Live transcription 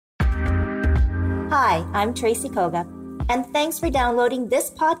Hi, I'm Tracy Koga, and thanks for downloading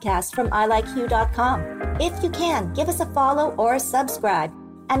this podcast from ilikehue.com. If you can, give us a follow or a subscribe.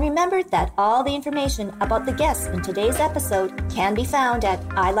 And remember that all the information about the guests in today's episode can be found at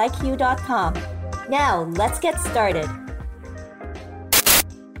ilikehue.com. Now, let's get started.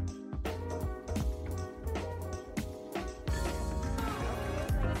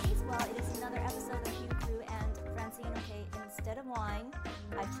 Well, it is another episode of Hue Crew and Francine. Okay, instead of wine,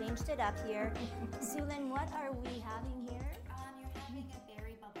 I've changed it up here. Sulin, what are we having here? You're having a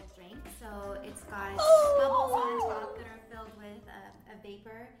berry bubble drink. So it's got bubbles on top that are filled with a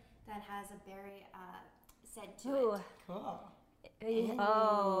vapor that has a berry scent to it. Cool.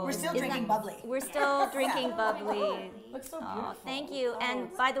 Oh, We're still drinking bubbly. We're still drinking bubbly. Looks so beautiful. Oh, thank you.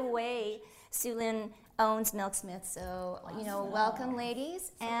 And by the way, Sulin owns Milksmith, so welcome,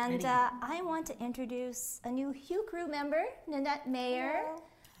 ladies. So and I want to introduce a new Hue Crew member, Nanette Mayer.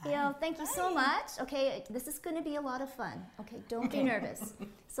 Thank you so much. Okay, this is going to be a lot of fun. Okay, don't be nervous.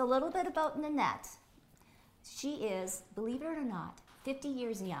 So a little bit about Nanette. She is, believe it or not, 50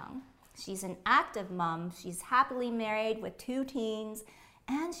 years young. She's an active mom. She's happily married with 2 teens,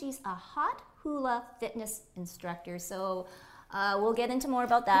 and she's a hot hula fitness instructor. So we'll get into more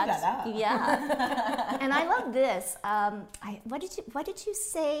about that. Yeah. And I love this. What did you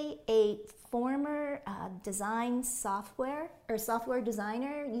say? A former design software or software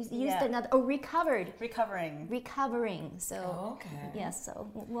designer? You used another. Oh, recovering. So yes. So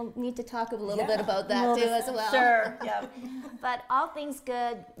we'll need to talk a little bit about that too as well. Sure. Yeah. But all things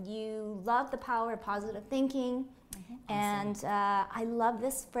good. You love the power of positive thinking, and I love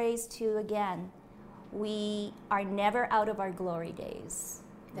this phrase too. Again, we are never out of our glory days.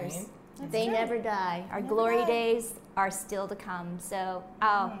 They never die. Our glory days are still to come. So,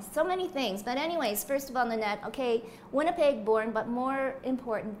 so many things. But anyways, first of all, Nanette, okay, Winnipeg born, but more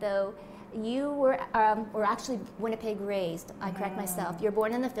important though, you were actually Winnipeg raised. I correct myself. You're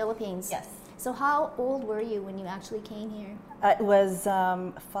born in the Philippines. Yes. So how old were you when you actually came here? It was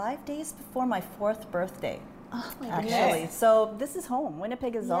 5 days before my 4th birthday. Oh my actually. goodness. So this is home.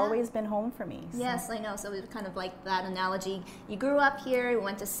 Winnipeg has always been home for me. So. Yes, I know. So it's kind of like that analogy. You grew up here, you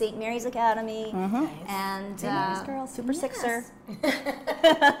went to St. Mary's Academy, and St. Mary's girl, Super Sixer.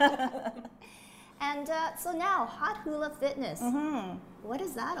 And so now, Hot Hula Fitness. What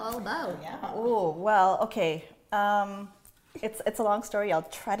is that all about? Yeah. Oh, well, okay. It's a long story. I'll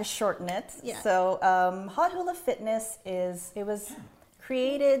try to shorten it. Yeah. So Hot Hula Fitness was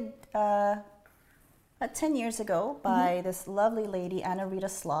created 10 years ago by this lovely lady, Anna Rita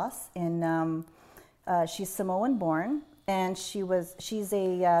Sloss. She's Samoan born, and she's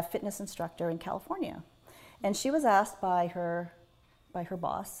a fitness instructor in California. And she was asked by her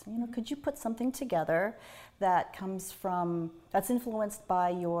boss, could you put something together that's influenced by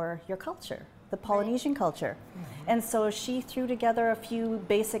your culture, the Polynesian culture. And so she threw together a few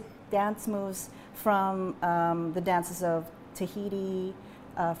basic dance moves from the dances of Tahiti,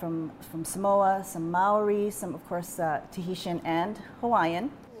 from Samoa, some Maori, some of course Tahitian and Hawaiian.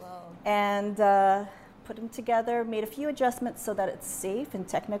 Whoa. And put them together, made a few adjustments so that it's safe and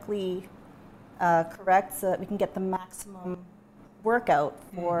technically correct, so that we can get the maximum workout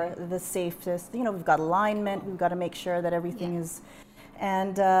for the safest. We've got alignment, we've got to make sure that everything is,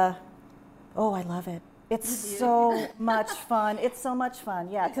 and I love it. It's so much fun. It's so much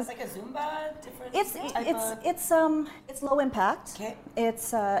fun. Yeah, because like a Zumba, different. It's low impact. Okay.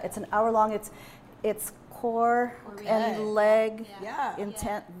 It's an hour long. It's core and leg.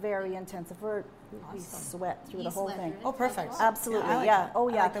 Very intensive. We sweat through the whole thing. Oh, perfect. Absolutely. Yeah.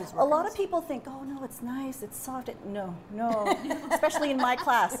 Like a lot of people think, oh no, it's nice, it's soft. No. Especially in my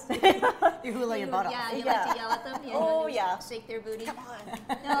class. You hula your butt off. Yeah, you like to yell at them. Shake their booty. Come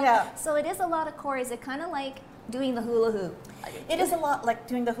on. So it is a lot of core. Is it kind of like doing the hula hoop? It is a lot like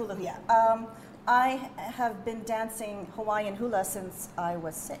doing the hula hoop. Yeah. I have been dancing Hawaiian hula since I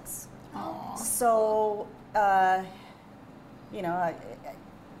was 6. Aww. So,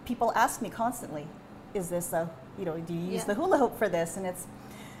 people ask me constantly, is this do you use the hula hoop for this? And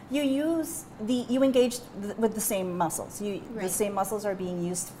you engage with the same muscles. The same muscles are being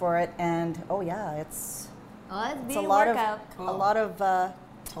used for it, and it's a lot of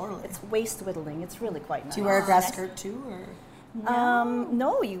totally. It's waist whittling. It's really quite nice. Do you wear a dress skirt too, or?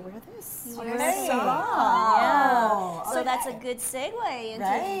 No, you wear this. You wear Nice. a Oh. So that's a good segue into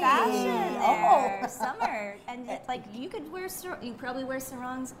Right. fashion there, summer. And you probably wear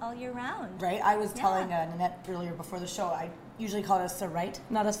sarongs all year round. Right. I was telling Nanette earlier before the show, I usually call it a sarite,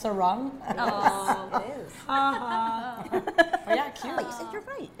 not a sarong. Oh. It is. Are Yeah, cute. But you're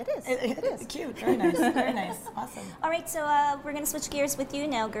right. It is. It is. Cute. Very nice. Very nice. Awesome. All right, so we're going to switch gears with you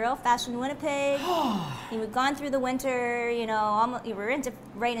now, girl. Fashion Winnipeg. You've gone through the winter, you know, almost, you were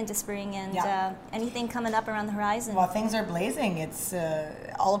right into spring, and anything coming up around the horizon? Well, things are blazing. It's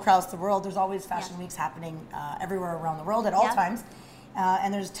all across the world. There's always fashion weeks happening everywhere around the world at all times.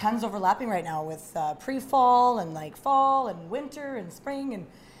 And there's tons overlapping right now with pre-fall and like fall and winter and spring, and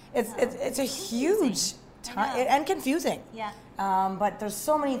it's a huge time and confusing. Yeah. But there's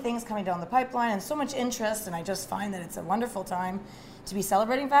so many things coming down the pipeline and so much interest, and I just find that it's a wonderful time to be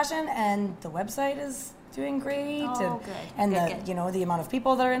celebrating fashion, and the website is doing great. And good. you know, the amount of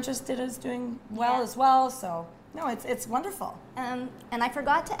people that are interested is doing well as well. So no, it's wonderful. And I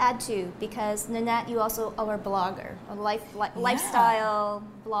forgot to add too, because Nanette, you also are a blogger, a lifestyle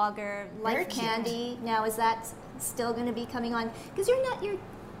blogger, Very Life cute. Candy. Now, is that still going to be coming on? Because you're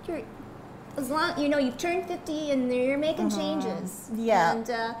as long, you know, you've turned 50 and you're making changes. Yeah.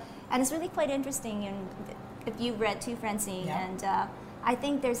 And it's really quite interesting. And if you've read too, Francine, and I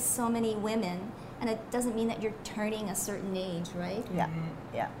think there's so many women, and it doesn't mean that you're turning a certain age, right? Yeah.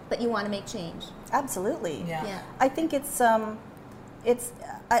 Yeah. But you want to make change. Absolutely. Yeah. I think it's I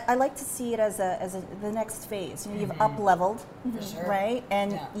like to see it as the next phase. You know, you've up leveled, For sure. right?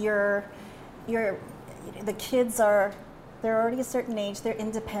 And the kids they're already a certain age. They're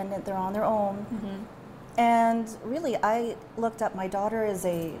independent. They're on their own. And really, I looked up. My daughter is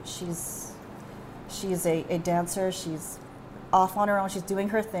she's a dancer. She's off on her own. She's doing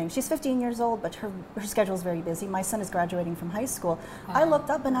her thing. She's 15 years old, but her schedule is very busy. My son is graduating from high school. I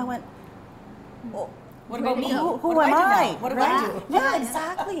looked up and I went, well, What about me? Who What am do I I? do now? What do I do? Yeah,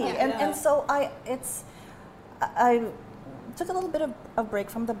 exactly. And so I took a little bit of a break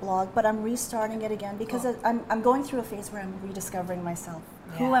from the blog, but I'm restarting it again because I'm going through a phase where I'm rediscovering myself.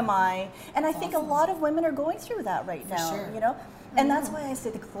 Who Yeah. am I? And I think a lot of women are going through that right now. sure. You know, and that's why I say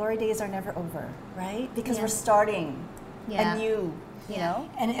the glory days are never over, right? Because we're starting anew. You know.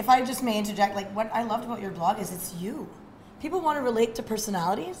 And if I just may interject, like what I loved about your blog is it's you. People want to relate to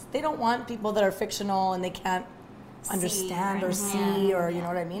personalities. They don't want people that are fictional and they can't understand or see or you know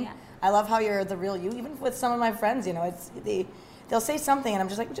what I mean. I love how you're the real you. Even with some of my friends, you know, they'll say something and I'm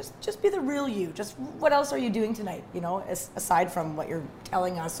just like, just be the real you. Just what else are you doing tonight? You know, aside from what you're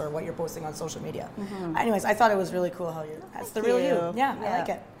telling us or what you're posting on social media. Anyways, I thought it was really cool how that's the real you. Yeah, I like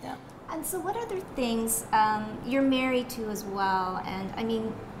it. Yeah. And so what other things you're married to as well, and I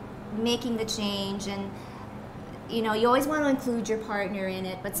mean, making the change, and you know, you always want to include your partner in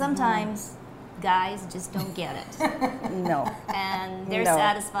it, but sometimes guys just don't get it. No. And they're No.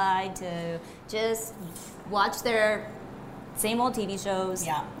 satisfied to just watch their same old TV shows,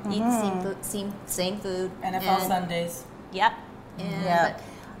 eat the same food. NFL Sundays. Yep. Yeah. But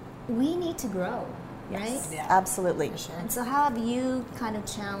we need to grow, right? Yeah. Absolutely. For sure. And so how have you kind of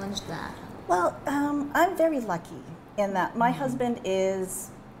challenged that? Well, I'm very lucky in that my husband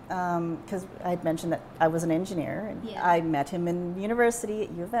is, because I'd mentioned that I was an engineer, and I met him in university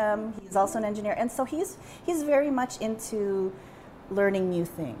at U of M. He's also an engineer, and so he's very much into learning new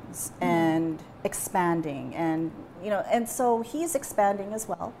things and expanding, and you know, and so he's expanding as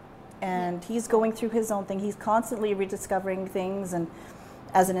well, and he's going through his own thing. He's constantly rediscovering things, and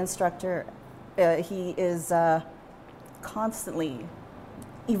as an instructor, he is constantly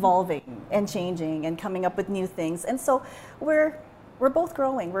evolving and changing and coming up with new things, and so we're both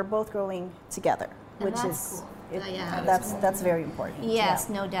growing. We're both growing together, And which that's is cool. that's very important. Yes,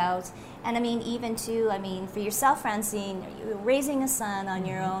 no doubt. And I mean, even too, I mean, for yourself, Francine, you're raising a son on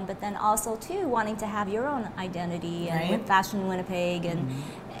your own, but then also too wanting to have your own identity and with Fashion Winnipeg, and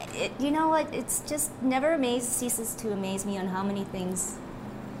you know what? It's just never ceases to amaze me on how many things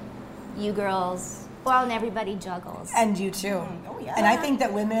you girls, well, and everybody juggles. And you too. Oh yeah. And I think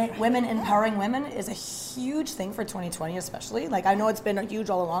that women empowering women is a huge thing for 2020, especially. Like I know it's been huge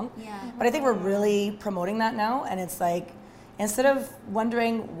all along, but I think we're really promoting that now. And it's like, instead of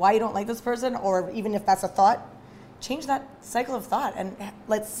wondering why you don't like this person, or even if that's a thought, change that cycle of thought and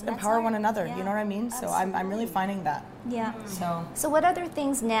let's empower one another. You know what I mean? So I'm really finding that. Yeah. So what other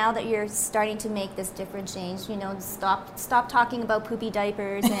things now that you're starting to make this different change? You know, stop talking about poopy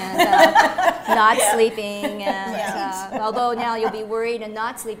diapers and not sleeping. And although now you'll be worried and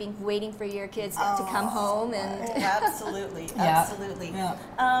not sleeping, waiting for your kids to come home. And Absolutely, absolutely. Yeah.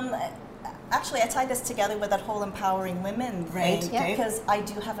 Actually, I tie this together with that whole empowering women Right. thing, Yeah. because I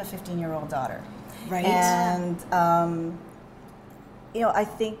do have a 15-year-old daughter. Right. And you know, I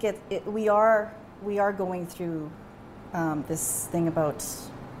think we are going through this thing about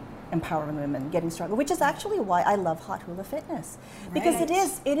empowering women, getting stronger, which is actually why I love Hot Hula Fitness, because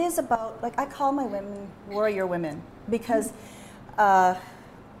it is about, like, I call my women warrior women, because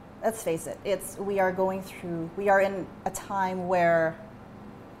let's face it, we are in a time where,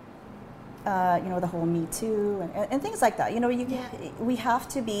 the whole Me Too and things like that. We have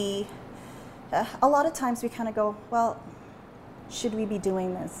to be, a lot of times we kind of go, well, should we be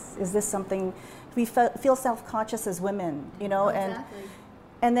doing this? Is this something, we feel self-conscious as women, Exactly.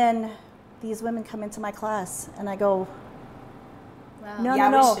 and then these women come into my class and I go, Wow.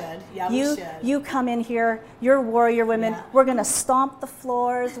 no, we should. Yeah, we should. You come in here, you're warrior women, we're gonna stomp the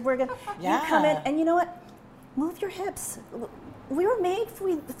floors, you come in, and you know what? Move your hips. We were made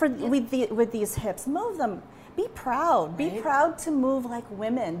with these hips. Move them. Be proud. Be proud to move like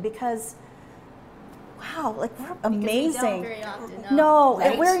women, because wow, like we're amazing. Because we don't very often, no.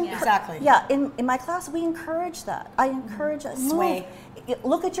 Right? We're Exactly. Yeah, in my class we encourage that. I encourage that. Sway.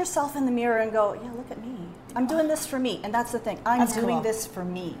 Look at yourself in the mirror and go, yeah, look at me. I'm doing this for me, and that's the thing. I'm doing cool. this for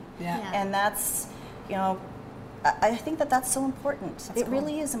me. Yeah. And that's, I think that's so important. It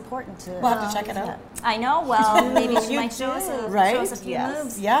really is important to. We'll have to check it out. I know. Well, maybe she might show us Right? show us a few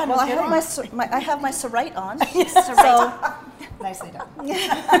moves. Yeah, no Well, kidding. I have my Sarite on. So, Nicely done.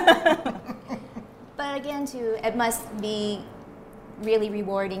 But again, it must be really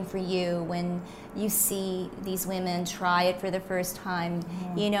rewarding for you when you see these women try it for the first time,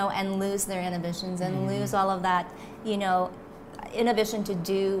 and lose their inhibitions and lose all of that, inhibition to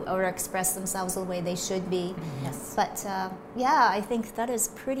do or express themselves the way they should be. Yes. But I think that is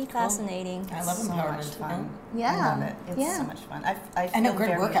pretty fascinating. I love so empowerment. much fun. Yeah. I love it. It's so much fun. I And a feel good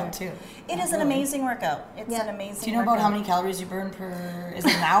very workout good. too. It is an amazing workout. It's an amazing. Do you know about workout. how many calories you burn per? Is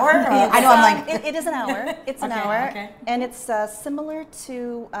it an hour? Or, I know I'm like. It is an hour. It's an Okay, hour, okay. and it's similar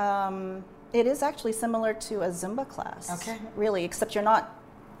to. It is actually similar to a Zumba class. Okay. Really, except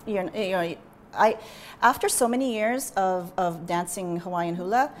after so many years of dancing Hawaiian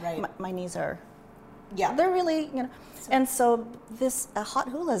hula, Right. my knees are. Yeah. They're really, and so this hot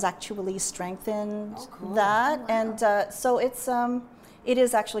hula has actually strengthened cool. that, and so it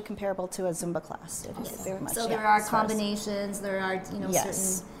is actually comparable to a Zumba class. It is very much. So yeah, there are as far as- combinations, there are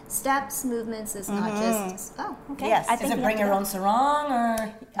Yes. certain steps, movements. It's not just okay. Yes. I Is think Is it we bring have your to own sarong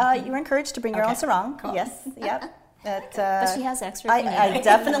or? You're encouraged to bring your own Okay, sarong. cool. Yes. Yep. But she has extra. if you need I it.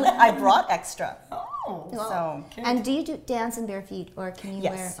 definitely brought extra. Oh. So And do you dance in bare feet, or can you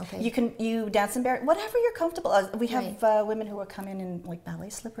wear? yes, Okay. you dance in bare, whatever you're comfortable. We have Right. women who will come in like ballet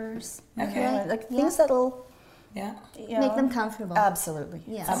slippers. Okay. And, like Yeah. things that'll Yeah. Make them comfortable. Absolutely.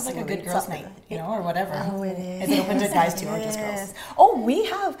 Yes. Sounds like a good girls' night, Something. or whatever. Oh, it is. Is it open to guys too, or just It girls? is. Oh, we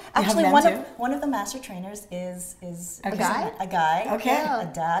have actually men one too? one of the master trainers is A guy? A guy. Okay. A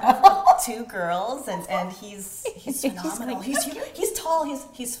dad of 2 girls, and he's phenomenal. He's tall.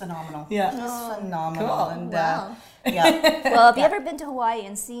 He's phenomenal. Yeah. He's phenomenal. Cool. And Wow. yeah. Well, have you ever been to Hawaii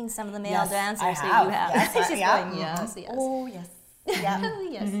and seen some of the male Yes, dancers I that have. you have? Yes, She's yeah. going, yes, yes. Oh yes. Yeah.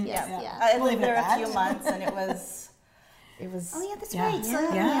 Yes, yes, Yeah. yeah. I We'll lived leave it there at a few that. months, and it was. Oh yeah, that's Yeah. right. So,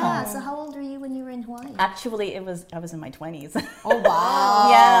 Yeah. So how old were you when you were in Hawaii? Actually, I was in my 20s. Oh wow.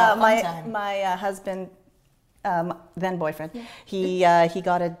 Yeah, Fun time. my husband, then boyfriend, he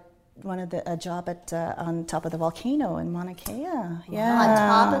got a job at on top of the volcano in Mauna Kea. Yeah, On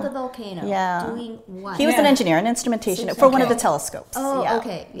top of the volcano. Yeah. Doing what? he was an engineer in instrumentation for one of the Okay. telescopes. Oh, yeah.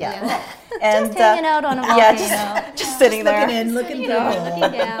 okay. Yeah. Just hanging out on a volcano. Yeah, just sitting there. Looking Looking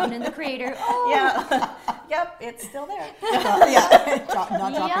down in the crater. Oh, Yeah. Yep, it's still there. Yeah. Not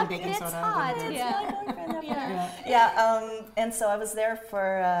dropping yep, baking it's soda. hot. It's Yeah. My boyfriend up there. Yeah. Yeah, and so I was there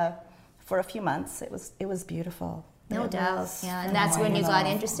for a few months. It was beautiful. No It doubt. was Yeah, and that's when you got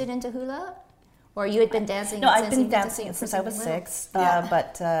phenomenal. interested into hula? Or you had been dancing No, I've since been you've been dancing since I was little? 6. Yeah.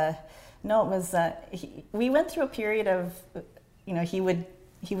 But no, it was. We went through a period of, he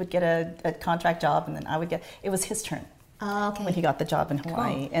would get a contract job, and then I would get. It was his turn Oh, okay. when he got the job in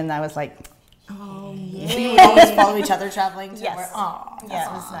Hawaii, and I was like, Oh, So you yeah. would always follow each other traveling to Yes. where? Oh, yeah,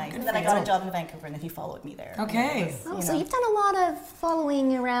 it was nice. And then I got a job in Vancouver, and then he followed me there. Okay. Oh, so you've done a lot of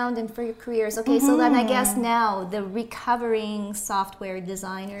following around and for your careers. Okay, so then I guess now the recovering software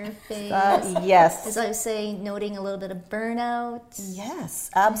designer phase. Yes. As I was saying, noting a little bit of burnout. Yes,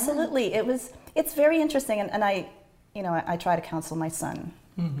 absolutely. It's very interesting, and I try to counsel my son,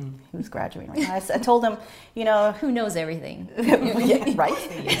 who's graduating right now. I told him, Who knows everything? yeah, right?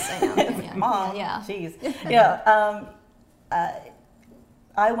 Yes, I know. Yeah. Mom, Yeah. jeez. Yeah.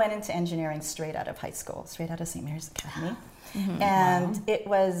 I went into engineering straight out of high school, straight out of St. Mary's Academy, and it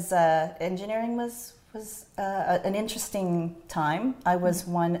was engineering was an interesting time. I was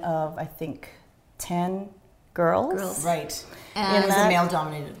one of, I think, 10 girls. Right. And it was a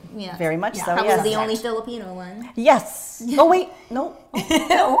male-dominated. Yeah. Very much so, Probably yes. the only Filipino one. Yes. Oh wait, no.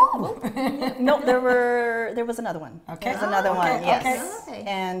 No, there was another one. Okay. There was another one. Okay, Yes. okay.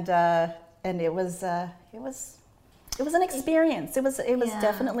 And it was an experience. It was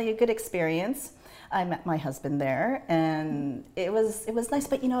definitely a good experience. I met my husband there, and it was nice.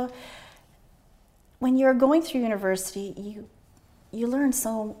 But when you're going through university, you learn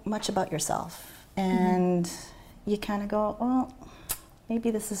so much about yourself, and you kind of go, well, maybe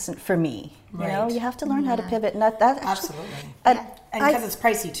this isn't for me. Right. You have to learn how to pivot, and that Absolutely. And And because it's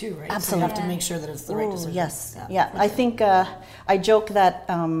pricey too, right? Absolutely. So you have to make sure that it's the right Ooh, decision. yes, yeah. I think I joke that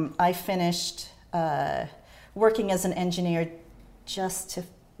I finished working as an engineer just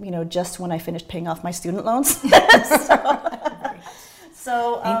when I finished paying off my student loans.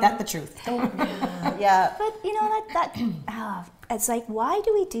 So Ain't that the truth? yeah. But it's like, why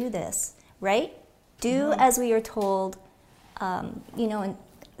do we do this, right? Do as we are told, and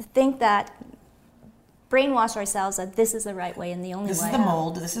think that, brainwash ourselves that this is the right way and the only This way. is the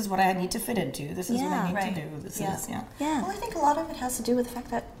mold. This is what I need to fit into. This is what I need Right. to do. This Yeah. is, Yeah. Well, I think a lot of it has to do with the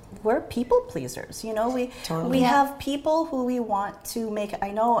fact that we're people pleasers. We Totally. have people who we want to make. I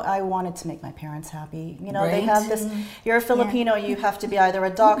know I wanted to make my parents happy. They Right. have this. You're a Filipino. You have to be either a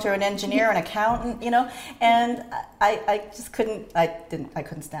doctor, an engineer, an accountant. And I just couldn't. I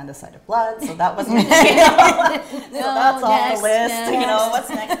couldn't stand the sight of blood, so that wasn't. So that's off the list. Yes. What's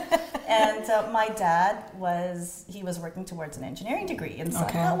next? And my dad was working towards an engineering degree, and so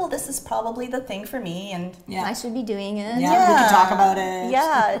I thought, well, this is probably the thing for me, and I should be doing it. Yeah, we can talk about it.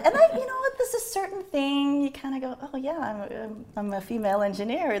 yeah, and there's a certain thing you kind of go, oh yeah, I'm a female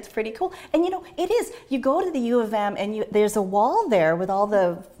engineer. It's pretty cool, and it is. You go to the U of M, and there's a wall there with all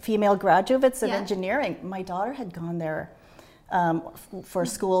the female graduates of engineering. My daughter had gone there for a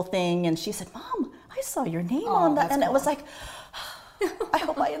school thing, and she said, "Mom, I saw your name on that," and it was like, I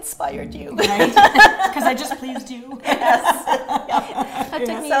hope I inspired you. Right? Because I just pleased you. It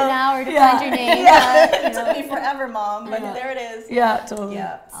took me an hour to find your name. It took me forever, Mom, but there it is. Yeah, totally.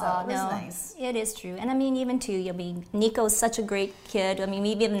 Yeah, so it was No, nice. it is true. And I mean, even too, Nico's such a great kid. I mean,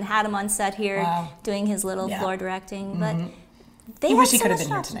 we've even had him on set here doing his little floor directing. But they wish he so could have much been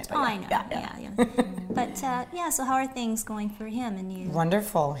here options. tonight, but I know. Yeah. But so how are things going for him and you?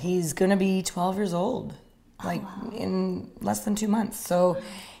 Wonderful. He's going to be 12 years old, in less than 2 months. So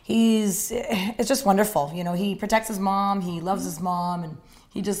it's just wonderful. He protects his mom. He loves his mom, and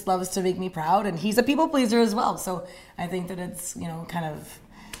he just loves to make me proud. And he's a people pleaser as well. So I think that it's, kind of,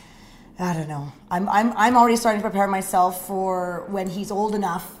 I don't know. I'm already starting to prepare myself for when he's old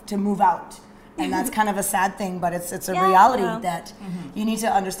enough to move out. And that's kind of a sad thing, but it's a reality that you need to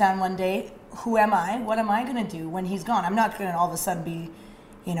understand one day, who am I? What am I going to do when he's gone? I'm not going to all of a sudden be,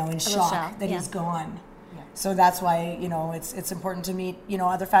 in shock that he's gone. So that's why, it's important to meet,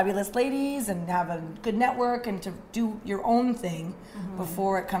 other fabulous ladies and have a good network and to do your own thing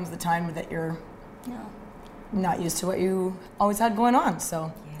before it comes the time that you're not used to what you always had going on.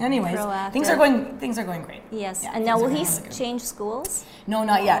 So anyways, things are going great. Yes. Yeah, And now will he really good. change schools? No,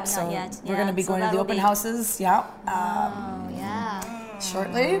 not yet. Not So yet. we're going to be So going to the that'll open be- houses. Yeah. Yeah.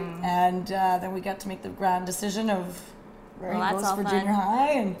 Shortly, and then we got to make the grand decision of where Well, he that's goes all for fun. junior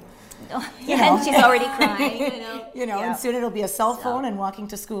high, and And she's already crying. and soon it'll be a cell phone and walking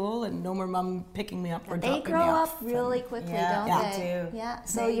to school, and no more mom picking me up or They dropping grow me off. up really quickly, don't Yeah. they? They do. Yeah.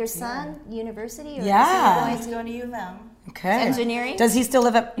 So They your do. son, university, or Yeah. He's going to U of M. Okay. Engineering? Does he still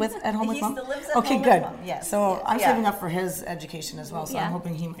live at home with He mom? still lives at okay, home with good. mom, yes. So I'm Yeah. saving up for his education as well. So Yeah. I'm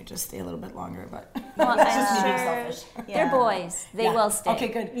hoping he might just stay a little bit longer. But Well, that's I'm just me being sure selfish. they're boys. They Yeah. will stay. Okay,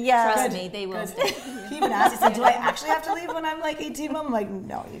 good. Yeah. Trust Good. me, they will Good. stay. He even asked. He said, "Do I actually have to leave when I'm like 18?" Mom, I'm like,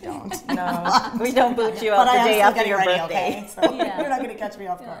 "No, you don't." No, we don't boot you But out I the am day still after getting your ready, birthday. okay? So Yeah. you're not going to catch me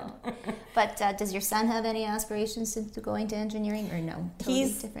off guard. But does your son have any aspirations to go into engineering, or no? Totally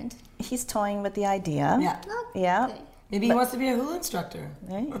He's- different. He's toying with the idea. Yeah. Yeah. Okay. Maybe he wants to be a hula instructor.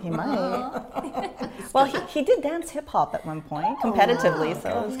 Hey, he might. Well, he did dance hip hop at one point competitively, so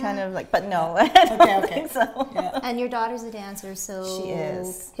it was kind of like, but no, I don't Okay. think so. And your daughter's a dancer, so She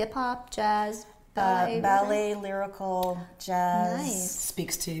is. hip hop, jazz, ballet. Ballet, lyrical, jazz. Nice.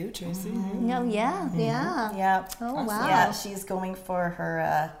 Speaks to you, Tracy. No, yeah. Yeah. Oh wow. Yeah, she's going for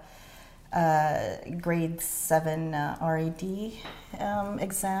her grade 7 RED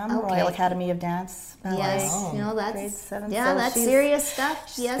exam, Okay. Royal Academy of Dance. Ballet. Yes, Wow. that's Grade 7, yeah, so that's she's- serious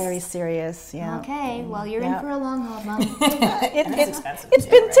stuff. Yes. Very serious, yeah. Okay, well you're in Yeah. for a long haul, Mom. It's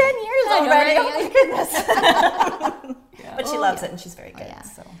been 10 years I know, already. right? Oh my goodness. But she loves it and she's very good. yeah.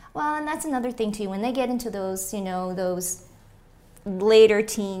 So. Well, and that's another thing too. When they get into those, those later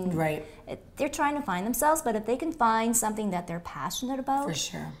teen Right. they're trying to find themselves, but if they can find something that they're passionate about, For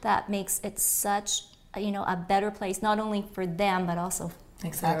sure. that makes it such a better place, not only for them but also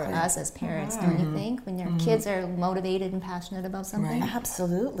Exactly. for us as parents. Don't you think, when your kids are motivated and passionate about something? Right.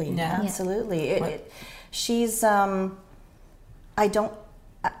 Absolutely, Yeah. absolutely. She's I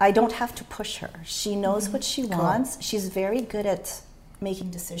don't have to push her. She knows what she wants. She's very good at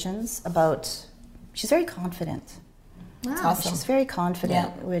making decisions about. She's very confident. Wow. Awesome. She's very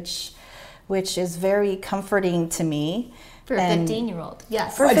confident, which is very comforting to me. For a 15-year-old.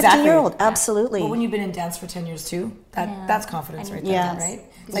 Yes. For a Exactly. 15-year-old, absolutely. Well, when you've been in dance for 10 years too, that's confidence right there, Yes. right?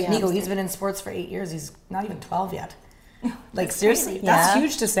 Like Yeah. Nico, he's been in sports for 8 years. He's not even 12 yet. Like seriously, that's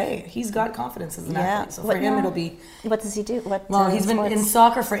huge to say. He's got confidence as an athlete. So for him, it'll be. What does he do? Well, he's been in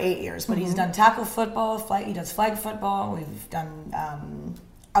soccer for 8 years, but he's done tackle football, he does flag football. We've done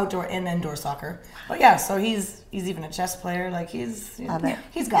outdoor and indoor soccer. But yeah, so he's even a chess player. Like he's got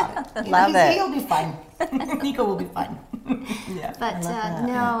it. Love it. He'll be fine. Nico will be fine. Yeah. But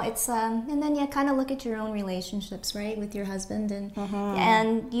no, it's and then you kind of look at your own relationships, right, with your husband,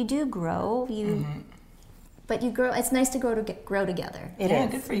 and you do grow. But you grow. It's nice to grow together. It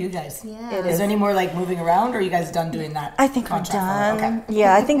is. Good for you guys. Yeah. Is there any more like moving around, or are you guys done doing that? I think we're contract for- done.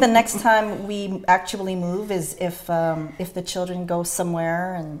 Yeah, I think the next time we actually move is if the children go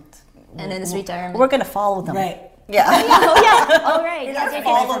somewhere And in this retirement. we're going to follow them. Right. Yeah. Oh, right. You're Yeah, not you're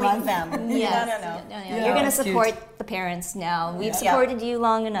following gonna them. Yes. No. Yeah, You're going to that's cute. support the parents now. We've Yeah. supported you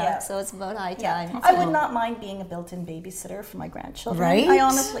long enough, Yeah. so it's about high Yeah. time. I would not mind being a built-in babysitter for my grandchildren. Right? I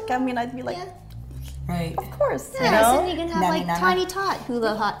honestly, I'd be like, Right. of course. Yeah, you know? so you can have Nanny like Nana. Tiny Tot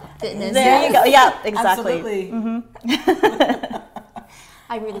Hula Hot Fitness. There you go. Yeah, exactly. Absolutely.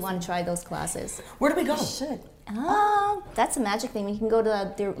 I really want to try those classes. Where do we go? Should. That's a magic thing. You can go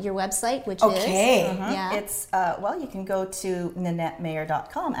to your website, which Okay. is yeah. It's you can go to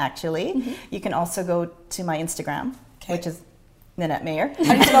NanetteMayer.com actually. You can also go to my Instagram, which is Nanette Mayer.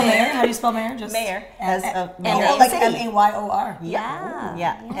 How do you spell mayor? How do you spell mayor? Just Mayor as a like Mayor. Yeah.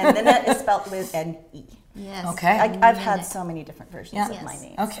 Yeah. And Nanette is spelled with N-E. Yes. Okay. I've had so many different versions Yeah. of my Yes.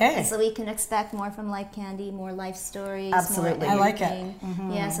 name. Okay. So we can expect more from Life Candy, more life stories. Absolutely. More I like it.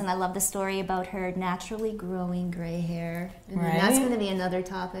 everything. Yes, and I love the story about her naturally growing gray hair. And Right. that's going to be another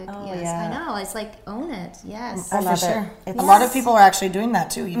topic. Oh, yes, yeah. I know. It's like own it. Yes. I For love sure. it. A lot of people are actually doing that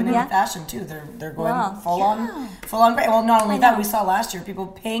too, even in Yeah. fashion too. They're going Wow. full on gray. Well, not only that, we saw last year people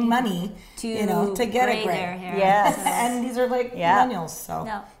paying money to get gray it gray. their hair. Yes. And these are like Yeah. millennials, so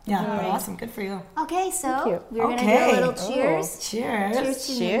No. yeah, awesome, good for you. Okay, so you. we're going to do Okay. a little cheers. Cheers. Cheers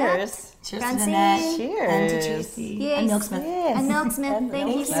to Nanette. Cheers. Cheers to Francine. Nanette Cheers. and to Tracy Yes. and Milksmith. Yes. And Milksmith, And thank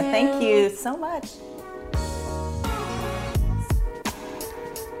you, Milksmith. Sue. Thank you so much.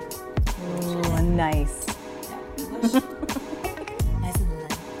 Ooh, nice. Nice and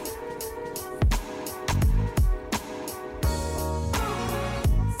light.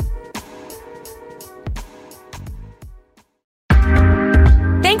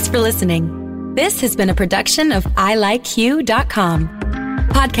 Thanks for listening. This has been a production of ilikeyou.com.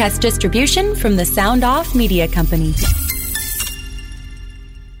 Podcast distribution from the Sound Off Media Company.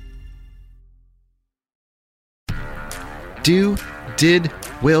 Do, Did,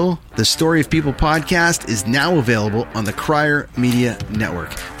 Will, the Story of People podcast is now available on the Crier Media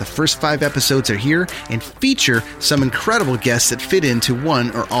Network. The first 5 episodes are here and feature some incredible guests that fit into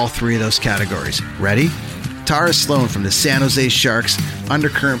one or all 3 of those categories. Ready? Tara Sloan from the San Jose Sharks,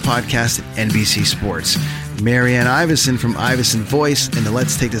 Undercurrent podcast at NBC Sports. Marianne Iveson from Iveson Voice and the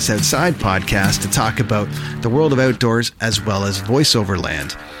Let's Take This Outside podcast to talk about the world of outdoors as well as voiceover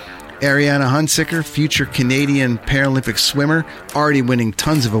land. Ariana Hunsicker, future Canadian Paralympic swimmer, already winning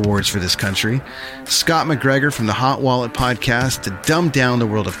tons of awards for this country. Scott McGregor from the Hot Wallet podcast to dumb down the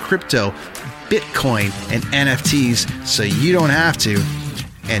world of crypto, Bitcoin, and NFTs so you don't have to.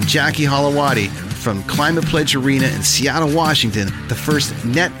 And Jackie Holowati from Climate Pledge Arena in Seattle, Washington, the first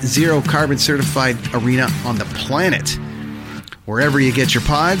net zero carbon certified arena on the planet. Wherever you get your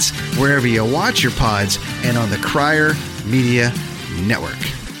pods, wherever you watch your pods, and on the Crier Media Network.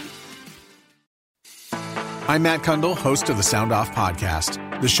 I'm Matt Kundle, host of the Sound Off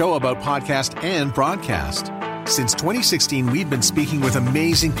Podcast, the show about podcast and broadcast. Since 2016, we've been speaking with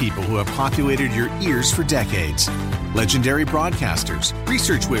amazing people who have populated your ears for decades. Legendary broadcasters,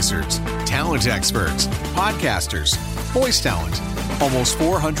 research wizards, talent experts, podcasters, voice talent. Almost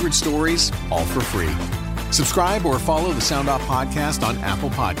 400 stories, all for free. Subscribe or follow the Sound Off Podcast on Apple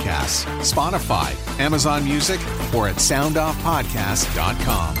Podcasts, Spotify, Amazon Music, or at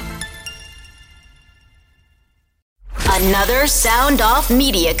soundoffpodcast.com. Another Sound Off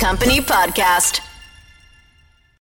Media Company podcast.